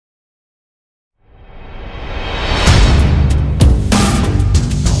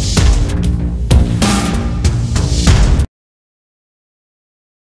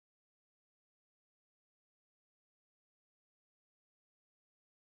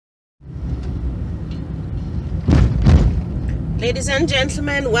Ladies and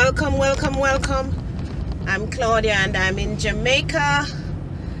gentlemen, welcome, welcome, welcome. I'm Claudia and I'm in Jamaica.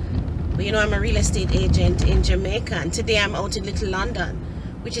 But you know, I'm a real estate agent in Jamaica, and today I'm out in Little London,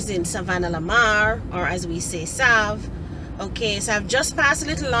 which is in Savannah Lamar, or as we say, Sav. Okay, so I've just passed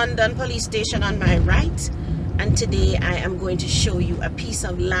Little London police station on my right, and today I am going to show you a piece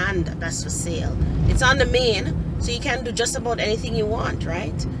of land that's for sale. It's on the main, so you can do just about anything you want,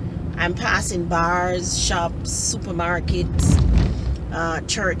 right? I'm passing bars, shops, supermarkets,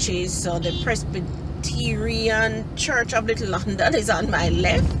 churches. So the Presbyterian Church of Little London is on my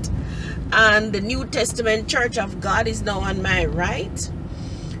left, and the New Testament Church of God is now on my right.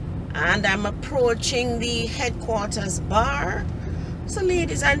 And I'm approaching the headquarters bar. So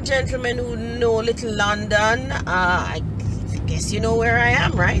ladies and gentlemen who know Little London, I guess you know where I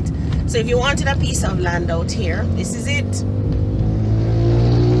am, right? So if you wanted a piece of land out here, this is it.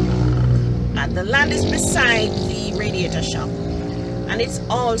 And the land is beside the radiator shop, and it's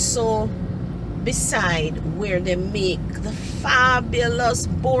also beside where they make the fabulous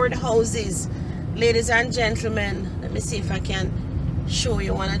board houses. Ladies and gentlemen, let me see if I can show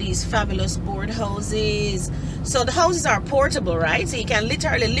you one of these fabulous board houses. So the houses are portable, right? So you can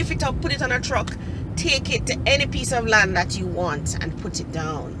literally lift it up, put it on a truck, take it to any piece of land that you want and put it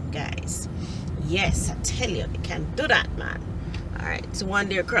down, guys. Yes, I tell you, you can do that, man. All right, so one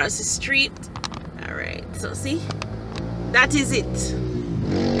there across the street. All right, so see, that is it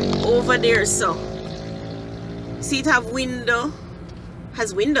over there. So see, it has windows,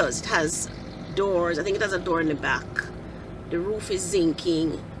 it has doors. I think it has a door in the back. The roof is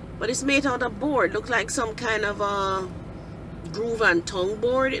zinking, but it's made out of board. Looks like some kind of a groove and tongue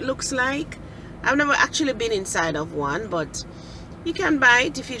board, it looks like. I've never actually been inside of one, but you can buy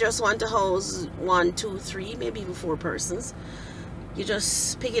it if you just want to house 1, 2, 3, maybe even 4 persons. You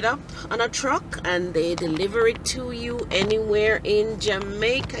just pick it up on a truck and they deliver it to you anywhere in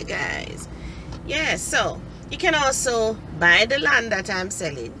Jamaica, guys. Yeah, so you can also buy the land that I'm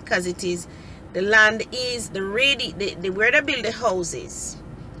selling, because it is, the land is the where they build the houses.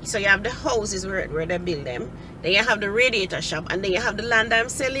 So you have the houses where they build them, then you have the radiator shop, and then you have the land I'm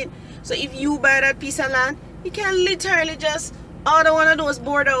selling. So if you buy that piece of land, you can literally just order one of those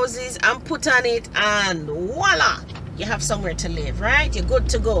board houses and put on it, and voila, you have somewhere to live, right? You're good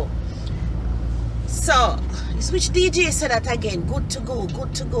to go. So which DJ said that again? Good to go,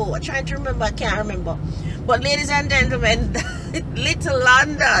 good to go. I'm trying to remember, I can't remember. But ladies and gentlemen, Little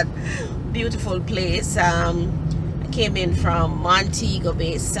London, beautiful place. I came in from Montego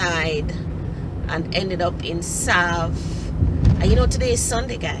Bay side and ended up in Sav. And you know, today is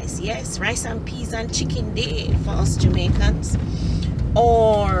Sunday, guys. Yes, rice and peas and chicken day for us Jamaicans,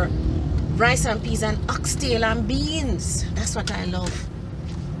 or rice and peas and oxtail and beans. That's what I love.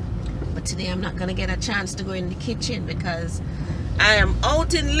 But today I'm not gonna get a chance to go in the kitchen because I am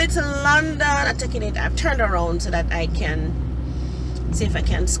out in Little London. I've turned around so that I can see if I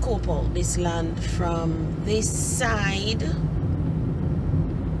can scope out this land from this side.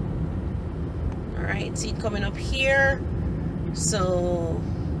 Alright, see it coming up here. So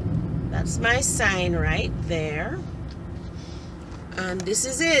that's my sign right there. And this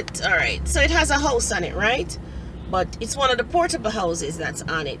is it. All right, so it has a house on it, right? But it's one of the portable houses that's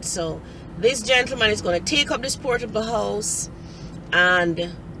on it. So this gentleman is going to take up this portable house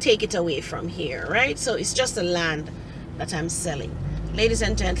and take it away from here, right? So it's just the land that I'm selling. Ladies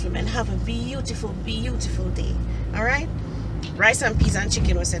and gentlemen, have a beautiful, beautiful day. All right, rice and peas and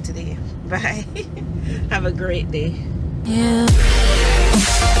chicken was said today. Bye. Have a great day. Yeah.